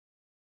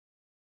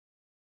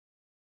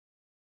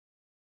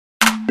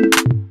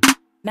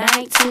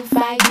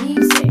925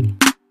 Music.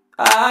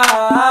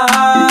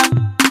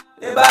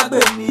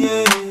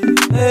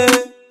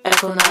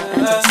 Econo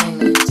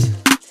Entertainment.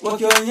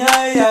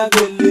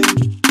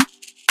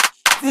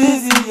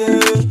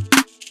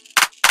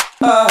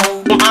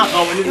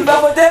 If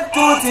I would take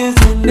two things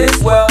in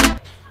this world,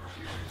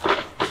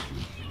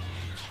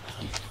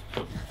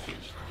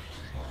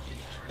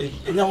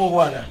 number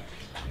one.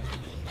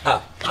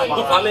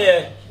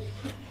 FAMEYE.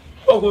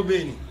 Oh, go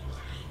be.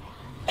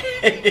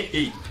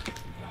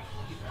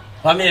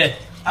 FAMEYE.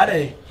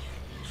 Ade.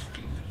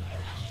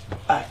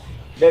 Ah,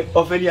 the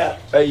Ophelia,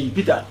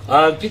 Peter.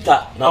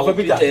 Peter. Now for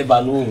Peter.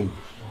 Balloon.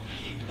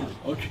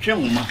 O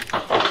chichemu ma.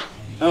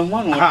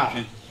 One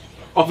one.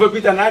 Of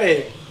Peter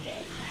Nade.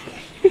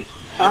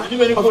 Ah, you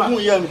may go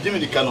ya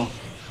Jimmy Cano.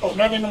 Oh,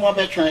 na no more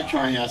be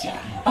try yes.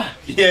 Ah,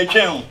 yeah,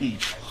 chen.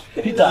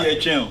 Peter. Yeah,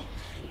 chen.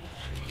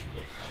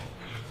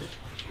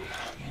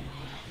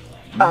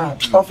 Ah,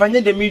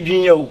 Ofanye de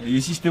midwin yo.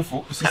 You sister.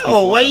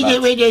 Oh, why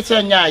they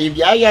say na you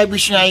be I be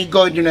shy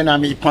go do na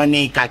me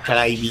pone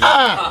kakra ibi.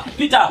 Ah,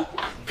 Peter.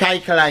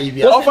 Kakra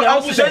ibi. Of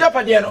Abushaya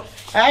pade no.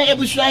 I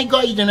be shy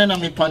go do na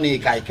me pone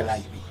kakra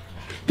ibi.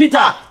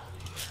 Peter.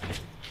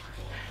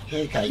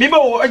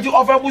 Bibo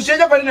of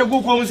Abushaya pade na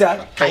go kom sa.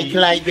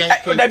 Kakra ibi.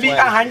 Da bi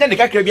ahanja ne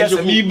kakra bi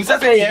asem yi busa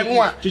say ye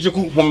ho a.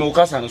 Chicheku from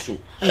Okasa so.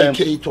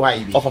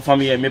 K2 Of a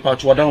family me pa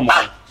to down mo.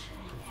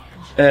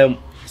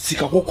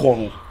 Sika kokko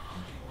no.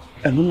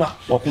 Enu na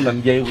wakuna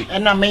ndia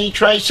and I may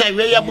try say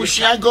we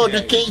abushia go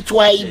the K2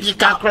 ibi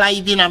kakra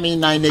ibi na me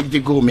na ne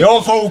go me. Yo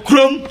for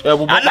ukrum.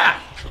 Ala.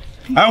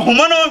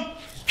 Ahuma no.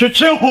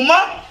 Chiche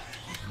huma.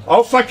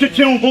 Ofa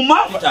chiche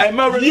huma. I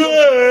marry you.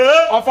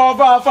 Ofa.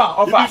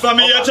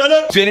 FAMEYE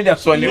chale. Twini da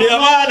so ni. Ya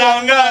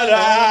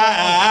madangala.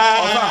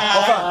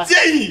 Ofa.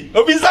 Sei.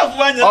 Obisa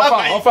fuanya la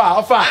pai.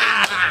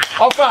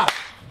 Ofa.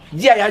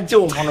 Dia ya je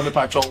won no me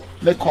pa cho.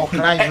 Me call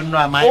Clive no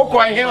am I. O ko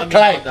hin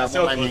Clive.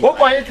 O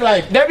ko hin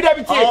Clive.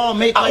 David tie. Oh,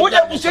 make o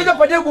da bu se da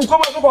pade gu ko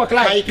ma ko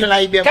Clive.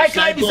 Clive.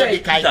 Clive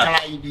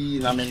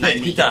na me.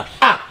 Peter.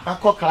 Ah, I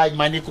call Clive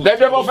my name.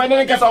 David bo fa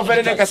ne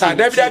kasa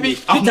David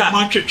Peter. I'm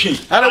matching.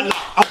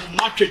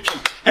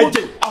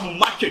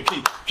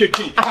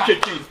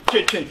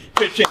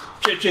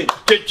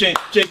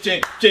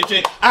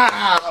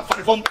 Ah,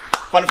 farfom.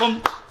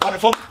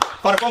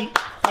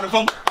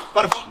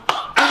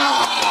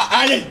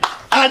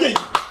 Ade.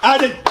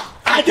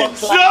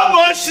 So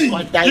much.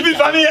 You be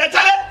FAMEYE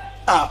chale.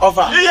 Ah,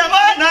 Ofa. Ya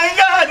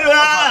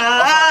manangala.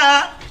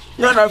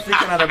 You're not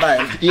African at the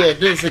Bible. Yeah,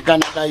 this is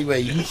Canada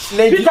way.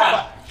 Peter.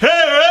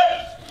 Hey.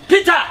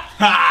 Peter.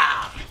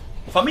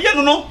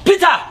 FAMEYE no.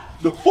 Peter.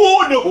 The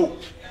whole.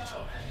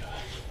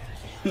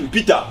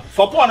 Peter,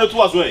 for point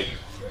to as well.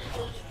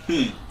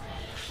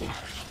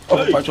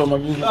 Pacho ma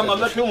bi. I'm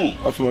not sure.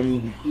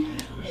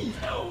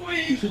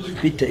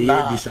 Peter ye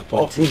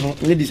disappoint.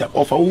 Ne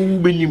disappoint. Ofa wo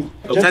benim.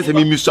 Sanse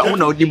me misu awu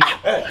na odim.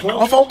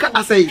 Ofa wo ka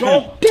asai.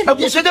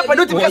 Abuso de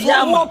pade ti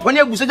ya mo pone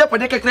abuso de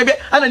pade kekere bi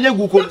ana nya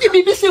gu kom. Ti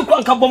BBC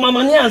kwa nka boma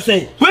mane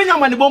ansai. We nya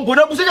mane bompo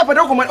da abuso de pade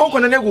ko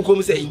na gu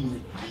kom sai.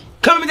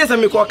 Come me say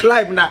me ko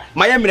Clive na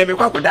maye mene me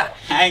kwa koda.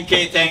 Thank you.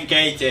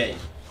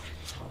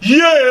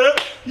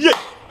 Yeah.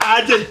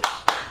 Ade.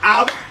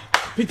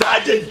 Peter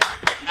Ade.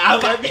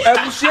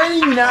 Abuso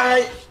yin na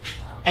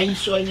I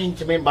saw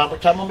into me,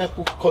 but I'm a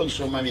cook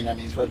console, mammy, and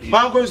it's for the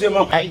man ko say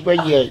mo. I go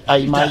here,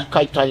 I might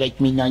quite like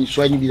me, and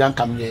so you don't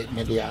come there,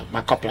 maybe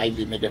my couple I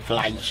be made the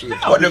flying shit.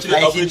 What the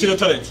fly shit?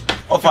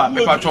 Offer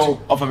me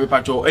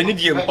patrol. Any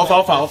DM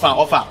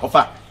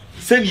offer.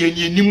 Send ye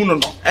nimu no.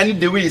 Any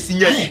the way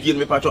senior again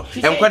me patrol.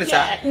 Em kwani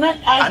sa.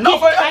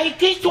 I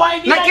keep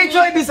trying. Na ke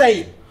joy bi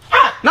say.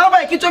 Ah, now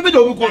by ke joy bi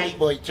do ko. My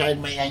boy child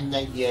my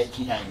idea.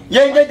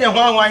 Ye get the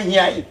one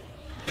here.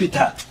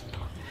 Peter.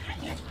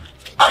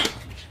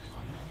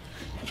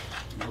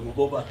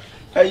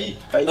 Hey,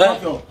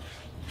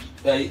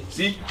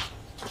 see?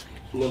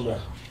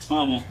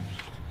 Mama.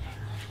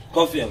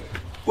 Coffee.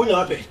 Who you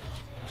happy?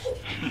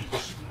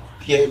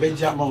 Yeah,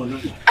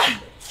 Benjamin.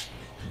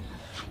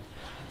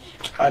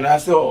 And I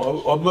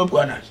saw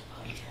Obama.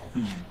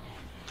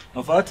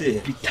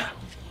 Peter.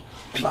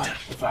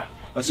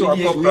 I saw a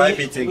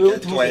private to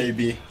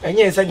and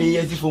yes, I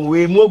need from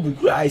way more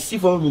book. I see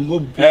from me more.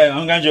 Hey,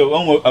 I'm going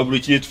to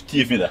abrogate to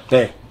TV that.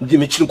 Give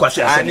me two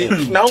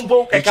questions. Now,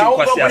 I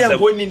can't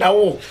go in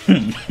now.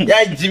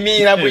 Yeah,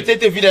 Jimmy, I will take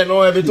the video.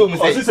 No, every two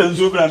minutes. This is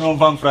super non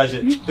fan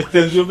fragile.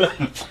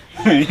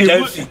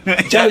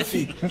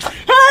 Chelsea.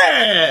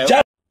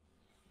 Hey!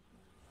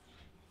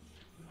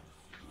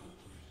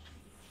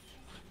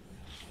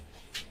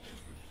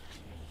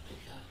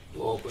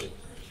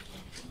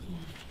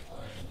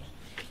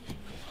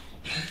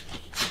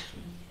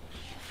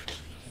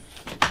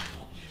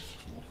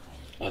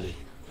 Ade.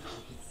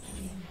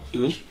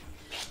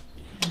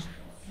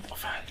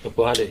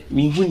 Opo ade.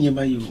 Mi hu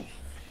nyema yi.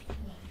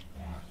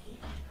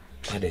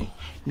 Ade.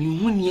 Mi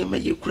hu nyema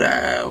yi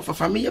kura of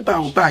FAMEYE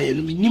ba ye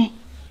no minim.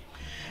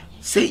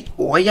 Say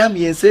oya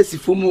mi ense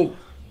sifomo.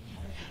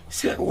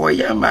 Say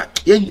oya ma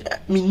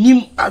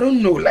minim I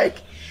don't know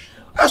like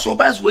as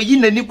obas we yi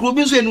na ni pro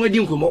bi so enu adi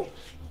nkomo.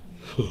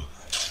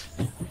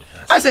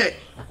 I say,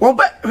 well,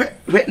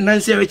 but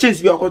Nancy, a chance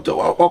to be a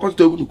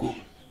go.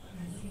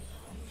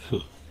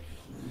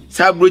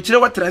 Sabruchina,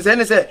 what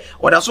Transcend said,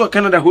 what I saw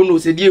Canada who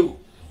knows a deal.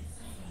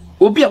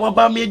 Obi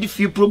awaba me di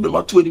few problem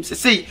at him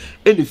say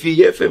any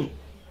fee FM.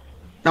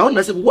 Now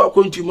na say wo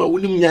akwantu ma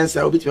wonim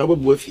nyansa obi tima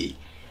babu afie.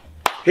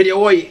 He de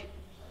woye.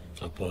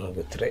 Upon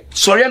the threat.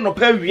 Sorry no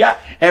pa wia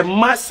e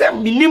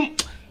masem minim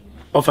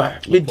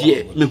ofa me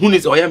die me hunu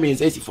say oya me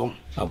nsasi fom.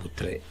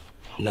 Abutre.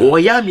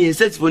 Oya me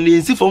nsasi fom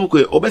ne nsi fom ko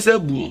obesa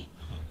bu.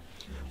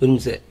 Wonu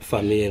say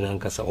family na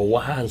nkasa o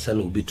wa hansa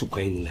na obi tu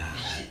kwan na.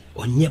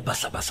 Onye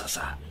basa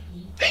sa.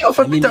 Hey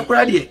ofa Peter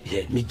kura de.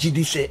 Yeah, me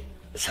gidi say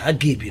sa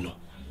gebi no.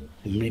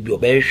 Maybe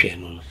obehwe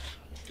no.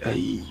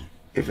 Ai,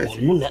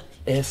 onu na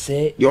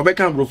ese you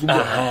obeka brofu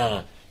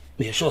bo.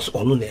 Me sure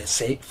onu na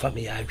ese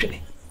family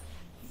adwene.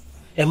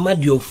 E ma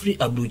de ofri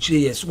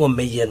abrochire yes wo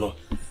meye no.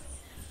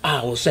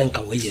 Wo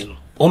senka we ye no.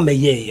 O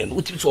meye ye no.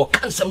 Uti so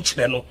kansam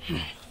kire no.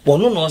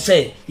 Onu no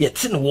say ye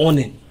te ne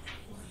warning.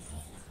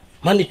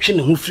 Mani twe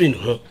ne ho firi ne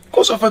ho.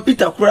 Cause of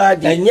Peter kura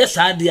de. Enye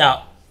sa de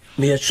a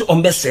me sure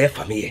on be say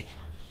family.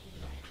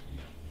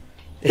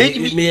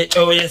 Me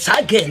yes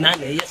again na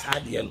yes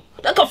ade no.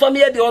 That family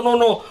de ono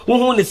no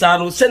hu ni sa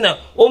no se na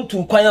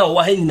ontu kwan a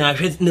wo ha nyina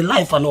hwe ne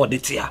life na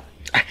odetia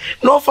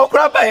no for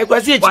crap e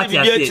kwasi e chi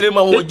bibia kire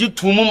ma wo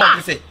gitumu ma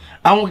se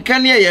awon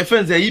kan ye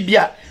friends yi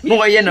bia no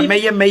wo ye na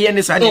meye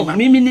ne sa de ma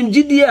mimi nim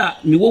gidi a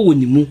me wo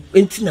wonimu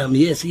enti na me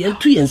yes ye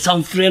ntu ye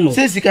nsam frɛ no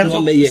se sika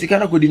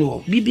na kodi no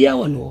wo bibia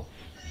wo no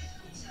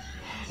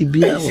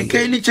bibia wo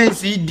sika ni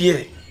chance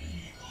die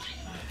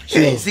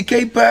sika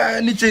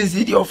ipa ni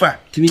chance di offer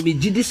timi me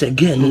gidi se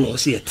again no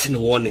se yete ne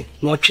wone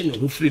na otwe ne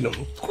ho firi no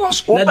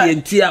cause na de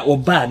enti a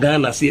oba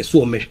Ghana se so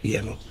o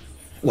mehwe no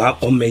wa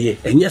o meye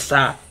enye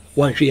sa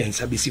wan hwe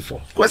yansa besi fo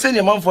kwase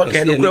ne manfo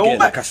ke no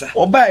kura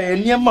oba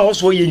eniema wo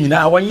so ye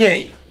nyina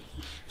wonye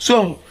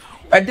so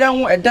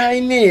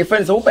edan ne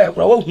friends oba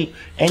kura wo hu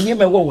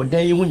enyema wo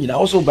dan yi hu nyina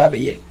wo so ba be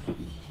ye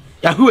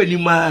ya hu ani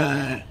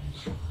ma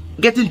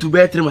getting to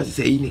better ma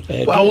say ni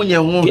wa wonye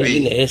ho hwe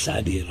na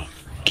esa de no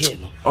ke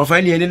no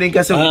ofani ene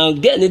nkasa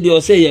get ne de o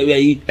say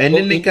ye yi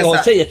ene nkasa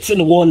o say ye te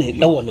ne wone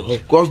na wone ho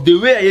because the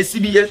way ye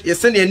sibi ye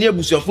se ne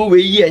abusuafo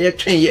we yi ye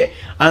twen ye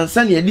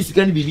ansa ne di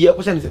sika ne bibia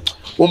ko se ne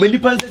o mani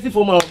pansesi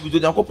for ma buzo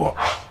Jakob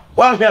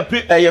wa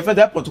hwe ye fe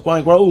da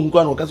protocol kwa o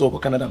nko na o kasa o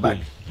Canada back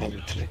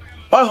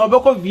o ho be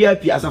ko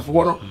VIP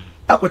asafo no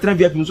akotra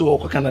VIP so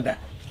o Canada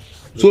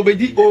so be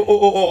di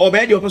o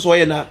be di o so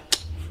ye na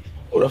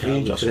or of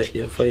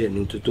ye fire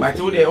ni tutu but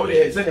o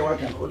de se ne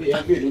waka o de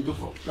ya be ni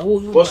tutu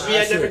because me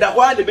ya da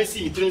kwa de be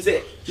si mitrim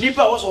say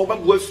nipa wo so ba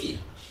bu afie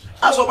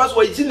aso ba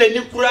so yi na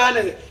ni kura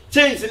na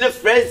change ne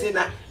friends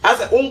na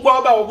asa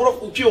unkwa ba wo bro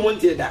kutwi o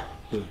monte da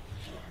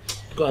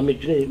ko me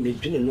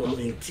dwene no mo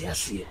enti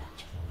ase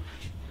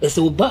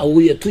ese oba wo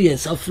ye to ye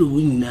nsafro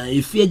wo nyina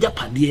efie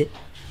japade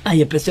a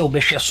ye pese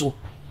obehwe so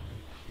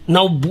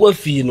na obu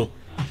afie no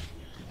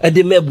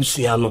ade ma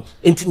abusua no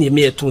enti ne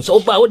me eto so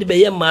oba wo de be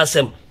ye ma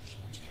asem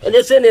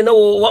ade se ne na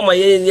wo ma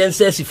ye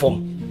nsasi fom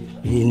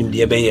ni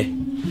de be ye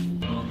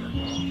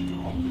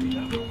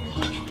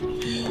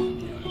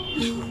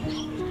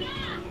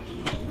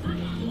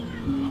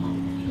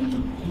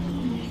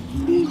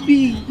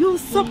You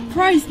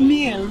surprised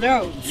me a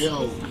lot.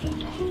 Yo.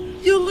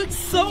 You look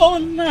so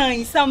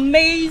nice,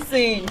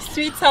 amazing,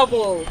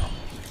 suitable.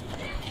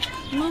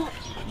 No,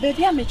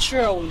 baby, I'm a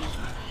troll.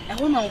 I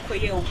want to call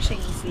you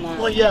change now.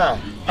 Oh yeah,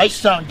 I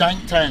sound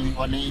downtown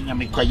on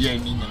the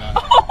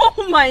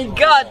Oh my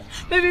God,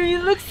 baby, you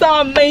look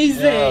so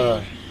amazing.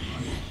 Yeah.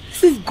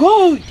 This is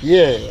good.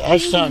 Yeah, I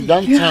sound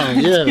downtown.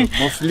 Yeah,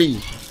 mostly.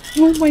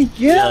 Oh my God.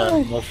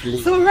 Yeah,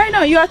 mostly. So right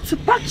now you are to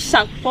pack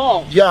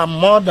shampoo. Yeah,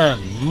 more than.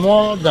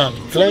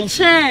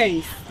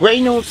 Change. Where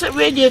you know, say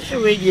where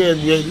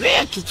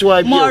to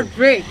wipe More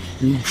drink.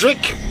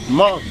 Drink,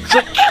 more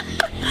drink.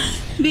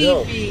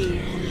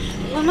 Baby.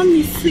 Well, let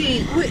me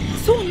see. Wait,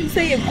 so you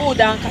say you go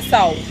down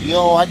Kasau?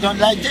 Yo, I don't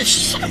like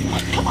this.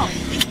 Come on.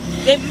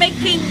 They're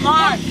making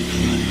more.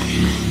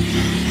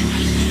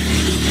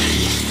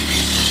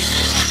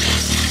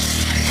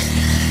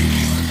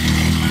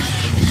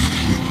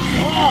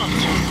 No.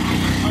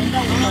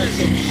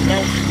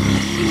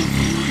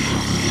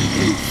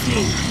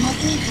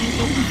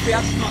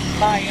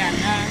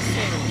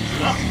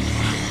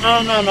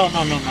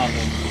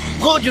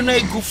 God, you know,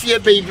 goofy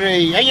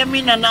baby. I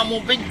mean, and I'm a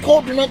big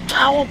God, you know,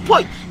 tower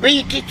point. Where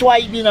you get to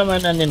ID, man,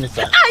 and then Are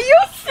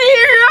you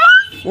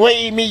serious?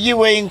 Wait, me,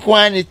 you ain't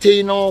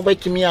quantity, no,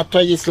 but to me, I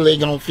tell you,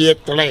 leg on fear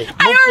to lay.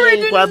 I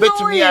already know bet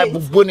to me, I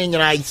was burning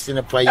your eyes in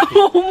a pipe.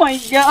 Oh my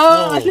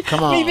God. Oh,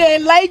 come on. Maybe I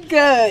like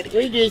it.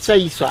 Where do you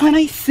say so? When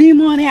I see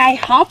money, I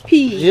happy.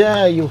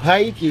 Yeah, you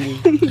happy.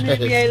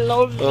 Maybe I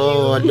love you.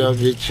 Oh, I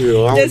love you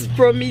too. Just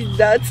promise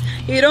that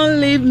you don't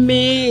leave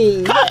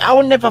me. I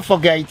will never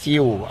forget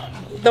you.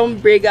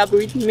 Don't break up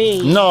with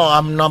me. No,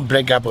 I'm not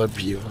break up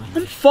with you.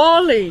 I'm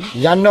falling.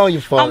 Yeah, I know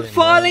you're falling. I'm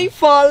falling.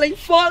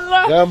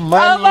 Good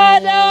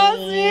money.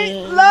 Overdose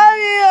me. Love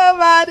you,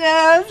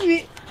 overdose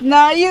me.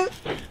 Now you,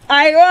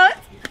 I want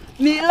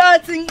me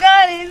lots and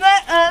God is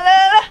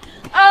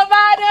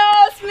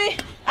Overdose me.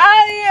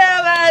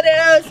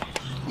 I overdose.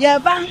 Yeah,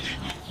 bang.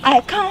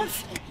 I can't.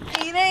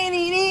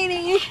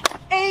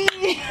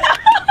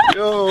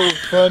 Yo,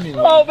 funny.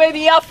 Oh, baby,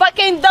 you're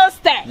fucking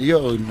dusted.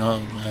 Yo, no,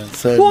 man.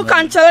 Sorry, Who man.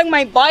 can challenge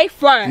my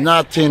boyfriend?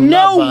 Nothing.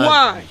 No not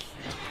bad. one.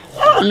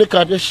 Oh, look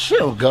at this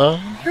show, girl.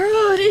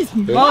 Girl, this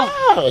mom.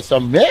 Wow, it's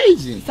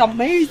amazing. It's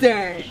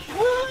amazing.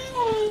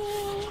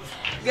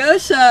 Go,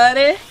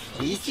 shorty.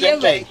 It's Your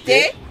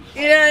birthday.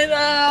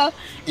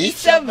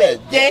 It's your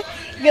birthday.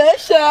 Go,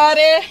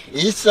 shorty.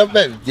 It's a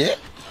birthday.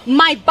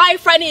 My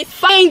boyfriend is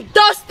fucking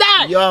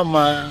dusted. Yeah,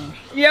 man.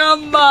 Yeah,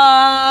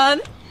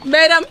 man.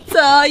 Madam,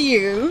 tell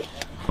you.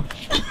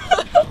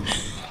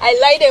 I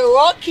like the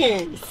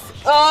rockings.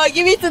 Oh,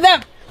 give it to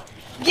them.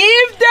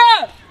 Give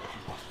them.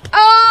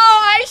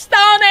 Oh,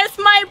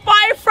 Ashton, my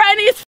boyfriend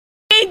is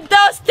fucking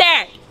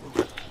dusted.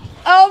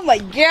 Oh my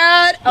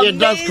God. Yeah,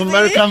 that's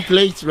American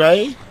plates,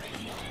 right?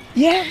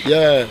 Yeah.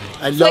 Yeah,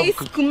 I So love.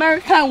 it's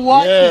American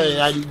walking.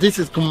 Yeah, this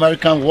is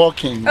American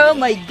walking. Oh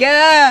my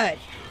God.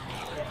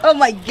 Oh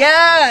my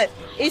God.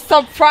 It's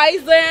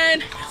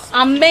surprising,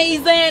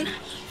 amazing,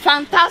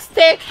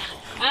 fantastic,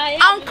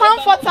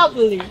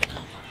 uncomfortably.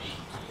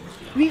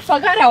 We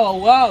forgot our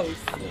woes.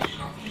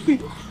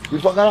 You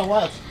forgot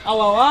what?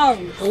 Our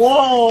woes.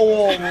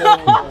 Whoa.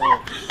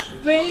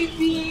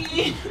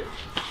 Baby.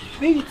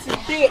 Baby,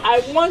 today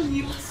I want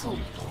you to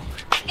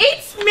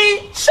eat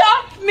me,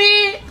 chop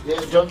me.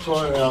 Yeah, don't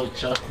worry, I'll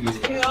chop you.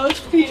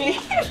 Help me.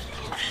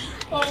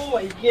 Oh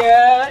my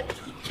God.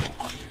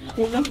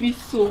 I love you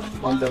so I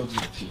much. love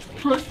you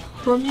too.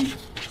 Promise.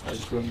 I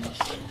promise.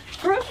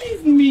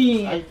 Promise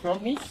me. I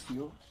promise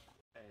you.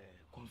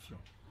 Confirm.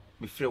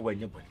 Me frɛ wa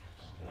nya bɔne.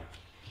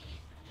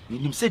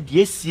 Menim sɛ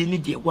deɛ sie ne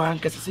deɛ wa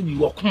anka sɛ bi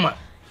wɔ koma.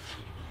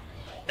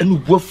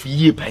 Ɛnu bu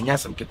afie ba nya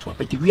asɛm ketewa.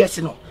 Pɛte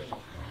wiase no.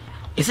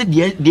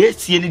 Ɛsɛ deɛ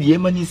sie ne deɛ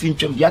ma ne nsi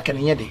ntwam deɛ aka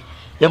ne nya de.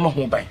 Yɛ ma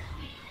ho ban.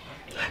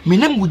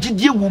 Menam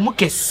wugidie wo mu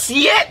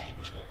kɛseɛ.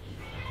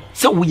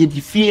 Sɛ wo yɛ di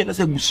fie na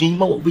sɛ gusuin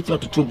ma wo beti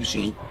atoto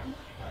gusuin.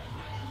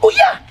 Oh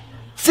yeah,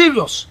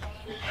 serious.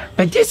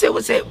 But they say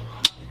we say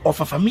of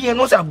a family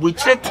no say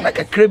abrochire tena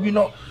kakra bi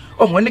no.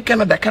 O mo ne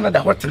Canada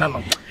hot na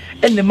no.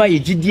 Enne ma ye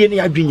gidie ne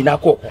adwen nyina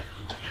akọ.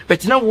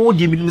 But na wo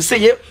de minim say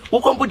ye wo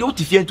kompo de wo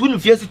tifie ntu no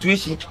fie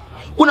situation.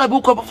 Wo na bi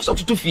wo kompo so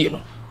to fie no.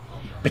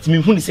 But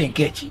me hu ni say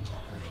nkachi.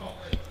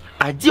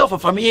 Ade of a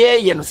family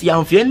ye no say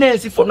amfie na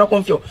esi fo na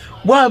konfio.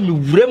 Wa me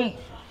wuram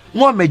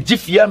mo ma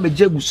gifia ma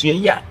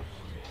jagusuan ya.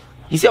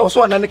 He say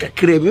also na ne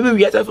kakra bi me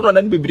wiasa fo na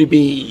ne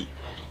bebrebe.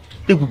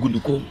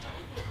 Eguguluko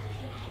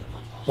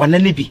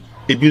wanane bi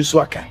ebi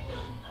nso aka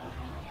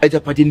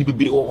ajapade ni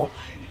bibiri wo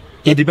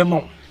ye de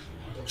bema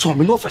so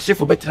me no fa chef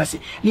betra se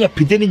ne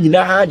apide ni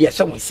nyina ha de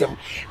ahye wonsem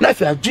na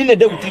afi adwene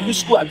da wuti bi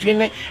school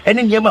adwene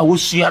ene niam a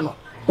wosua no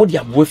wo de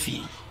abo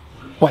afi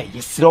why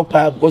you sell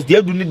pa because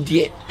they do need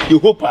there you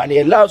hope and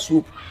the last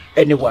hope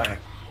anywhere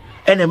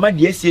ene ma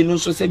de asie no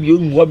nso se bi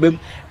onmu abam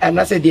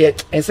ana se de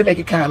ense be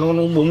keka no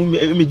no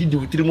me didi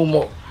wutiri mo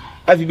mo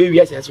afi be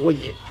wi ase wo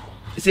ye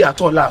se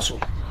ato last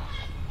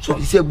so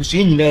he said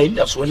busuye nyina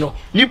ina so no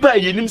nipa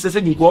yenim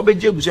sese nko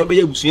obeje busuye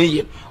obeje busuye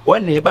ye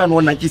won na eba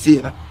no na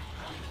kise na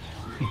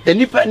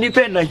nipa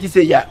na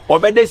kise ya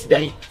obede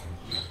sidan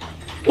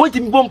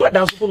woti mbom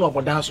padan so no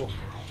obodan so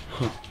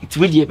it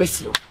we die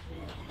besi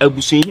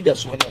abusuye ni da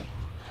so no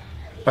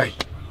bye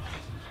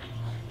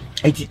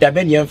eti da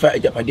ben yem fa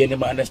ajapade ne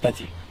ma understand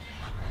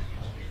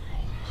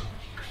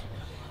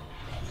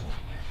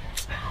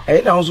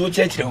na so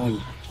chechire ho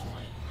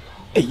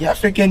eh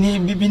African ni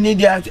bibi ni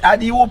dia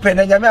ade wo pe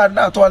na nyame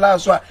adna to la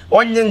so a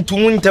onye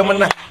ntumu ntem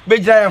na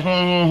begira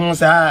ho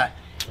sa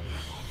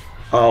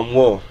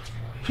wo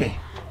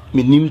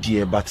minim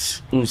die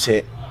but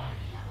nse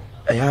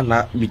eya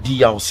na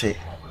medi ya wo se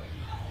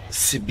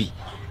sibi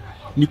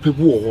nipa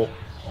bu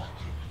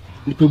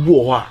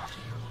wo a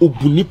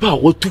obu nipa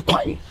watu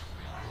kwan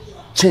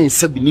chen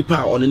sabi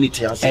nipa on ni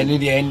te ase ene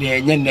de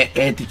enye ne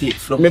entity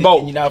from me ba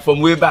nyina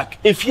from way back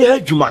if you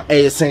adwuma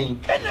sen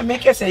ene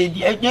make say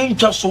di enye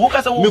ntwa so wo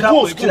ka say wo ka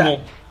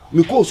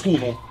me go school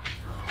no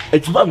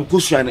adwuma me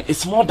kosuan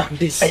it's more than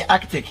this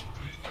architect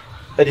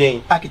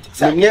again architect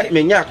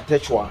me nya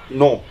architecture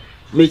no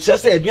me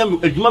just say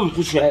adwuma me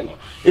kosuan no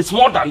it's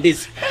more than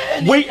this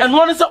we and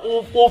one is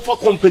for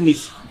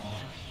companies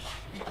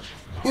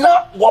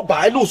na what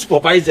buy no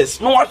supervisors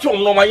no what you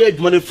no my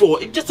adwuma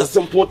for it's just a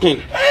simple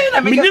thing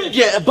minim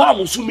je eba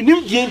mo so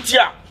minim je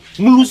ntia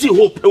mu lose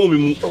hope e me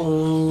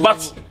mu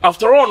but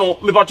after all no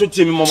me ba to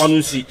tell me mama no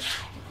see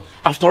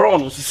after all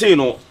no say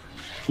no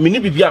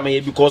minim bibia me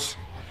because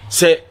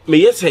say me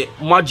yes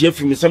ma je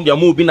fi me sem dia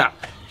mo bi na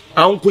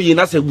anko yi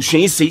na say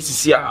busuan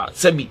sisi a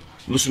sabi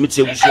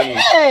musumite busuan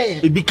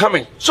e be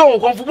coming so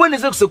konfo when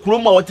is say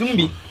kuroma watim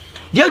bi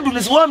dia du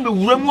ne so wa me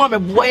wuram wa me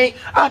boy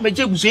a me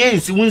je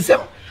busuan si wunsem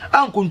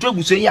ankonto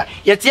busuan ya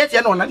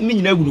yete na me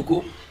nyina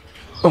guruko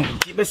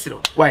ti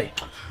besiro why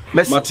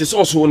Matis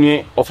also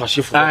near of a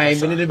shift. I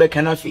mean, the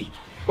canafi.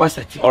 What's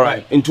that? All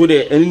right, into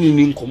the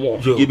any come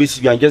you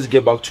basically and just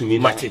get back to me,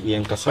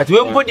 Martin. But we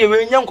won't put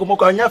the young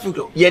Komoko and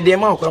Yafu, yet the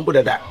amount of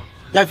that.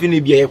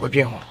 Yafi be a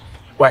quadrion.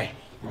 Why?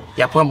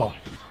 Ya pomo.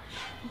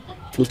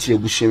 Uti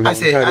ebushim. I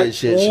say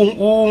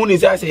who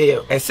is I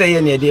say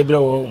any day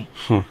bro.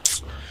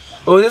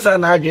 Oh this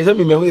an idea so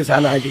me who is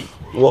an idea.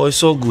 Well, it's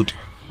so good.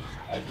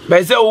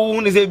 But say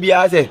who is be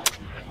I say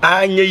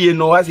anye you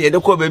know I say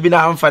the ko baby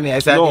na amfani I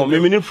say. No,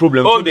 me need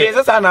problem. Oh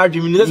this an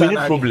idea me need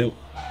problem.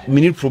 Me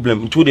need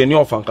problem. To the new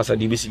offer kasa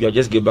DBC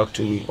just get back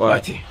to me.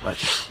 What?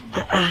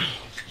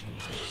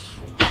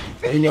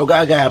 And your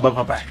guy about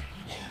papa.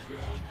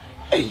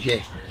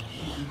 Hey,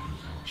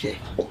 she.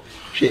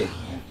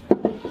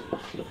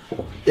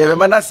 Yeah,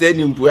 man, I said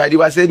him, I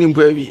was saying him,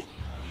 baby.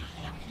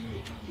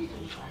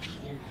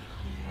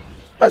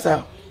 What's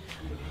up?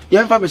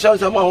 Young Papa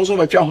shouts someone also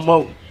my child.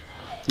 Now,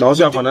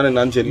 also, I'm another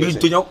nancy.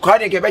 To your car,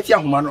 I get back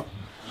young man.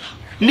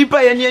 Nipa,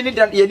 any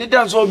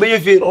dance all be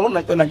feel all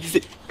like when I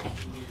say.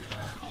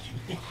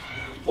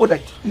 Oh,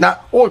 that now,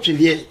 watching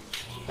the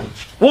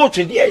what's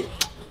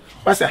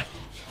that?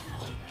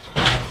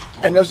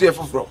 And also, if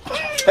I'm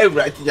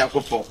every right,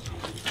 Jacopo.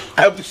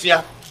 I hope to see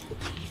her.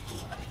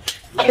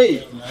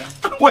 Hey,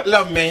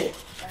 well, man.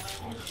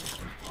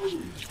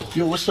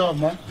 Yo, what's up,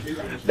 man?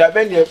 That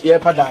been your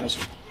padanos.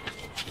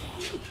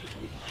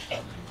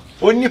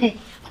 On you.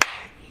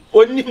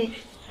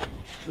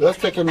 Let's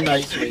take a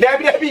nice way.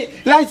 There be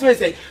nice way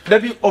say. There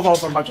be over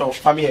from patrol,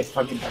 family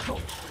patrol.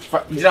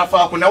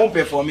 Jirafa ko na won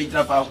pay for me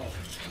jirafa ko.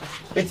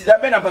 It's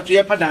that been about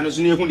your padanos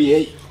ni hu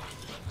dey.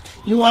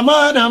 You are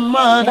mother.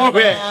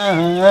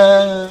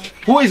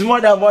 Who is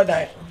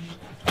mother?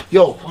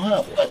 Yo,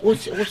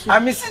 what's I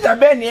miss that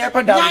Ben here,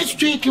 but nice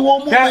trick. You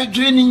want more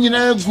draining in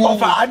a go.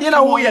 I didn't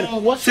know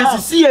what's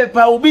see a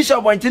power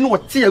bishop wanting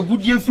what see a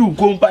good year through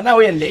compa now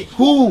and day.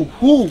 Who?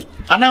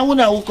 And I want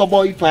to walk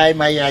about if I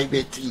my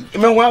betty. You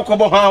mean walk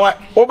about how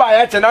oh by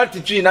at an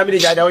altitude, I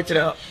mean, I don't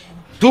know.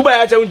 2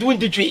 by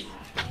 23.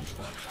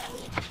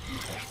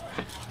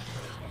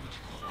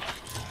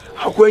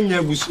 How can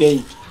you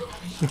say?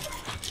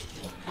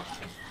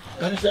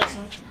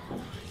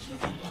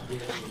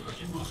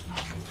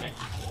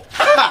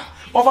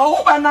 Of a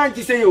over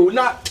 90 say you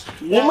not.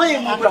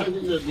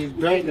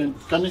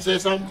 Can you say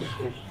something?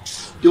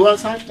 You want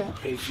something?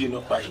 If you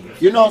know why.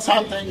 You know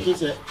something to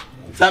say?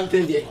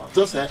 Something there.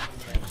 To say?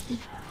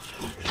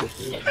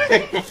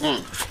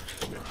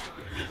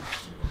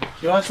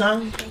 You want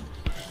something?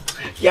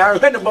 Yeah, I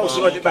read about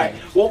so much by.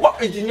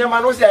 What is in your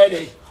man was there?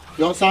 You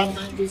want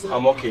something to say?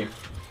 I'm okay.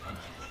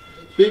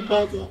 Big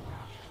brother.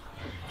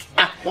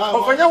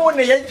 Oh, for now, when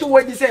they to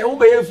what you say, who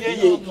be a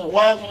few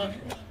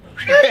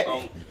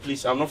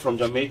Please, I'm not from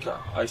Jamaica.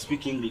 I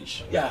speak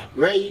English. Yeah,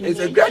 Where you? it's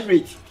a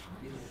graduate.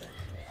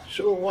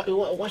 So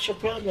what's your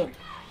problem?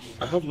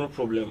 I have no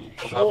problem.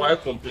 Have I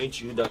complained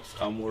to you that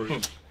I'm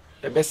worried?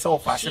 The best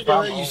of us. See the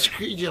way you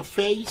screwed your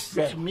face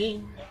to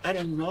me? I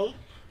don't know.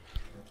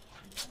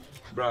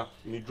 Bruh,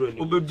 me draw.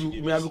 Obedu,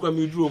 me abuka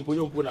me drew on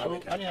your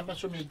I don't have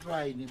so many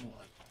dry anymore.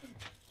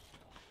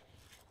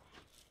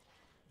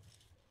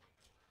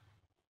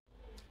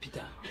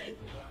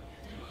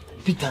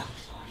 Peter.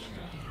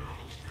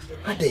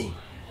 Ade.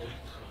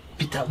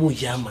 Peter wo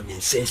yama me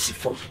sense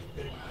form.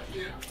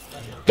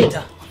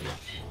 Peter.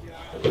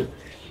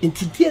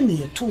 Enti die ne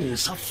yeto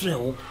nsa frɛ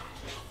wo.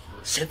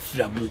 Se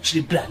fra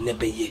blochiri bra ne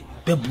beye.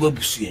 Bebu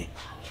abusue.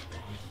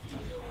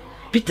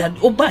 Peter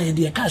oba ye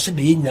de ka se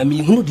beye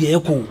nyame hunu de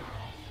ekɔ.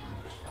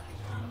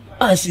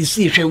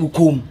 Asisi hwɛ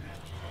wukom.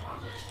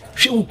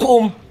 Hwɛ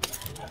wukom.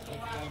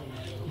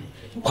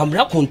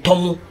 Kwamra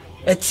kontom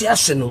eti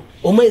ase no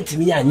o ma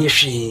ntimi ya anye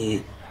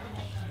hwe.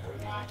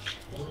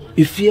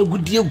 If you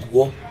good dear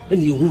go,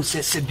 and you who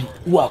says,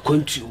 who are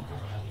country,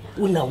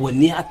 when I were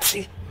near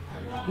tea,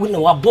 when I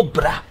were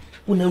bobra,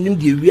 when I knew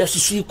the real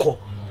sequel,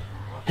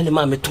 and the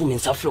mamma told me,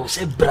 Safro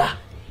said, bra,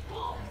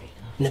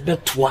 never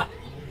twa,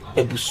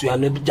 a busu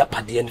and a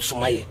japadi and so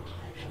my.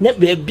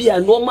 Never be a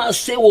normal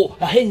say, oh,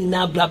 a hen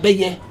now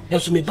brabaye,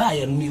 as me buy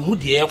and me who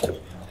the echo.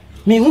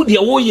 Me who the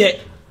oh ye.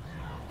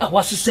 I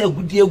was to say,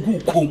 good dear go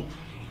come.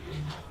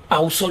 I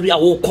was sorry I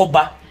woke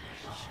coba.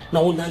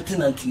 Now,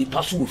 1990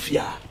 pass with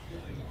fear.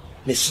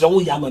 Miss Row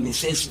Yama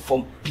says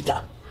from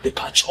Peter the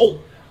patch. Oh,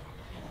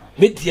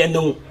 Media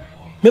no,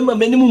 remember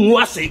minimum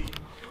was it.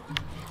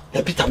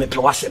 The Peter me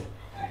plawasem.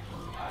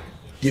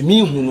 The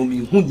me who know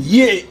me who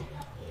ye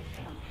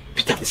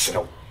Peter Miss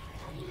Row.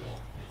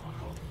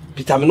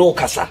 Peter no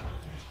casa.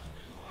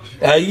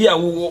 Yeah,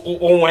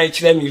 oh, why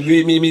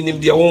me, me,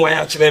 the own way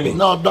actually me.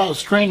 No,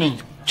 that's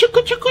training.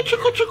 Chico.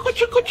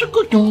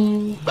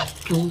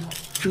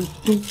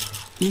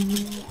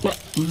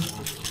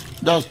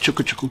 That's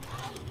chico.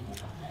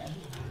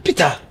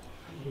 Peter,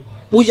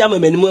 who yam a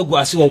minimum go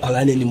as one color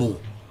anymore.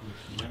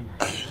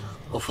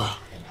 Offer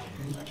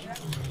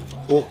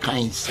all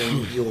kinds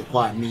of you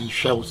what me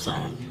shall say.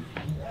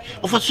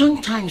 Offer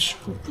sometimes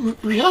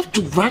we have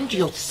to grant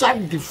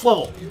yourself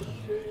before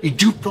you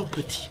do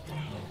property.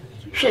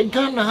 She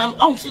Ghana,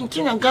 I'm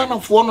thinking of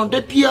Ghana for one of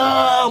the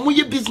Pia,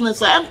 my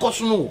business, I am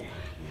cosno.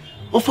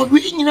 Offer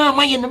we in our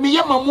my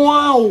enemy,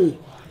 wow.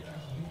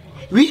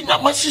 We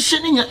not much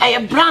sending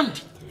a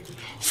brand.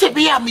 Say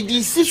be am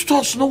the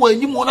sisters no way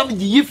anymore na me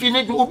the if you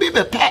need to be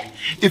be pay.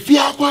 If you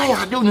acquire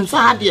I don't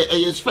say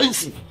dey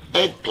expensive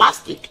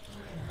plastic.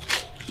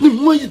 Me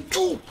mo you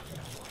too.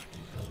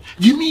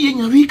 Jimmy yen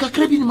yari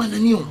kakra bi ni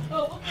manani o.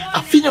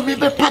 Afina me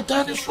be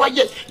padan so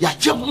ye ya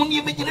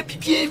jamuni me nyina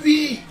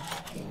bibiewi.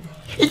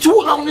 It's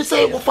who how we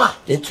say wofa.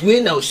 It's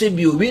we now say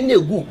bi obi na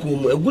egu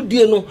kum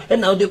agudie no e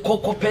na de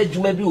kokopɛ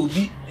dwuma bi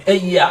obi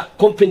eya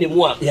company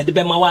mu a ya de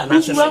be ma wa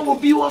na sese. We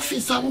be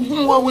office am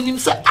hu wa wonim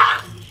say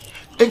ah.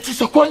 It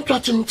is a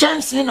contract in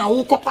chance na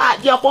wo kopa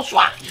ade akoso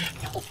a.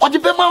 O de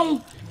be ma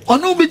hu.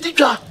 Ono be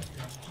didwa.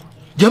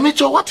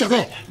 Jamicho what is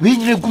we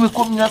nyire gumi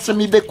kom nyina se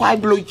me be kwai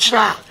blo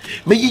chira.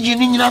 Me yiji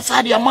ni nyina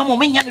sade amamo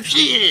me nya ne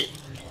hwe.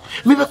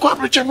 Me be kwai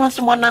blo chira no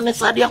se mo na ne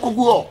sade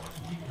akogu o.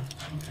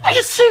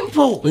 It's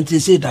simple. When they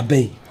say that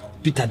bay,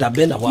 Peter that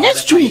bay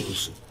next week.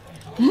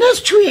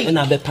 Next week. And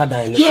I be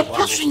padan. Yeah,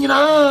 passing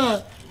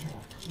na.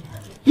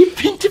 You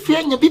paint if you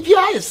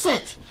BPI is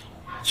set.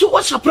 So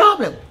what's your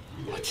problem?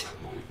 What?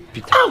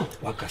 Peter.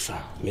 Wakasa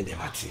me de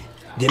mati.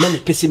 The man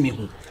pese me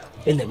hu.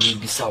 E na me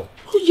bisaw.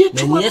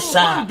 Me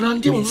yesa.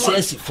 Me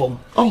sense form.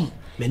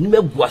 Me ni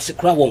me guase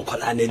kra won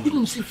kola na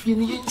ni se fie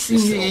ni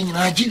yin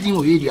na agidi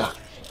o area.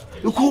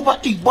 You go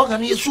back to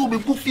Bogan, you so be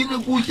goofy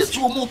and go, yes,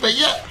 you move a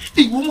year.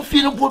 It won't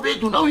feel a poor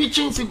bed, now you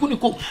change the good.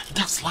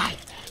 That's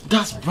life.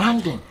 That's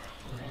branding.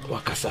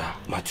 Wakasa,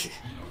 Mati.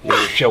 Me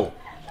show.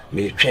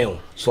 Me train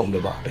some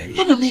about baby.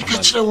 You don't make a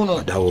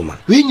child. That woman.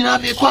 We need to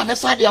be quite a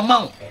side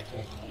amount.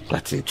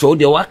 Mati, told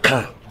the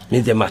waka. Me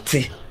the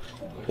Mati.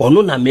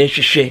 Ono na me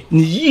hwehwe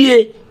ni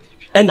yie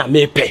e na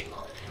me pe.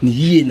 Ni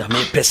yie na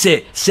me pe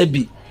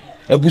sebi.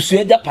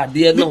 Ebusua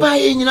japade no. Ba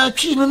ye nyina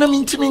twi no na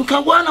mintimi nka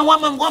wa na wa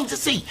mangom te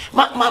sei.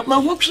 Ma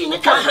ho twi ne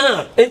ka.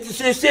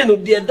 Enti se no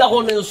de da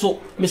ho ne nso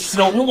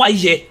mesrew no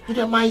waye.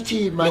 The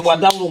mighty me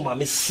wada wo ma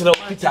mesrew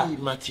Peter.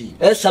 Mati.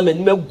 Esa me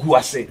ma gu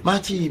ase.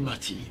 Mati.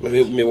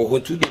 Me wo ho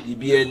tu de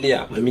bibia ni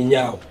a ma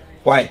minya.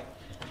 Why?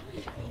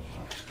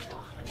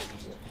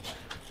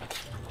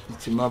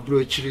 It's my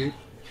bro chiri.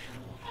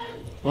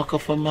 Waka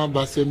fama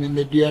ba se me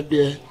media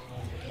be.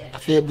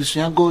 Afa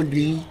ebusua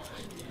godwi.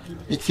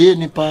 Itie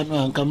ni panu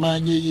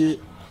ankamanye ye.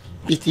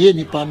 Itie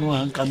ni panu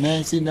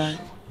ankamensi na.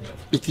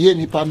 Itie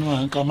ni panu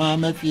ankama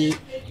mefie.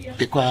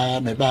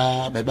 Pikwa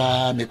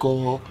meba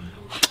meko.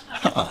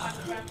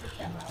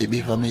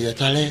 Ibi FAMEYE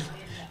tale.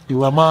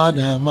 You are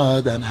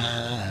more than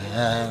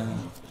her.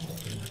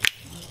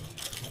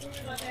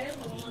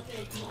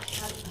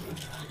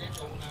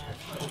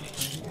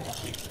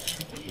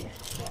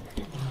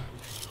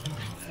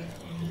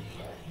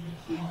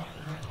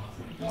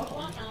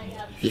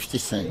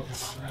 $50.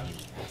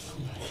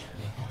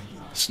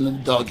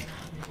 Snoop Dogg,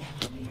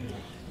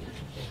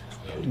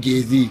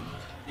 Jay-Z,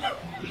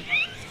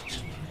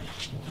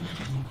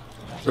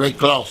 Ray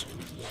Klaus,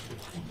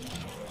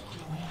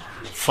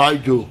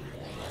 Fido,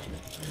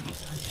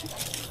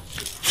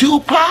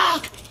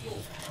 Tupac,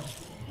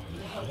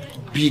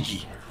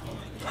 Biggie.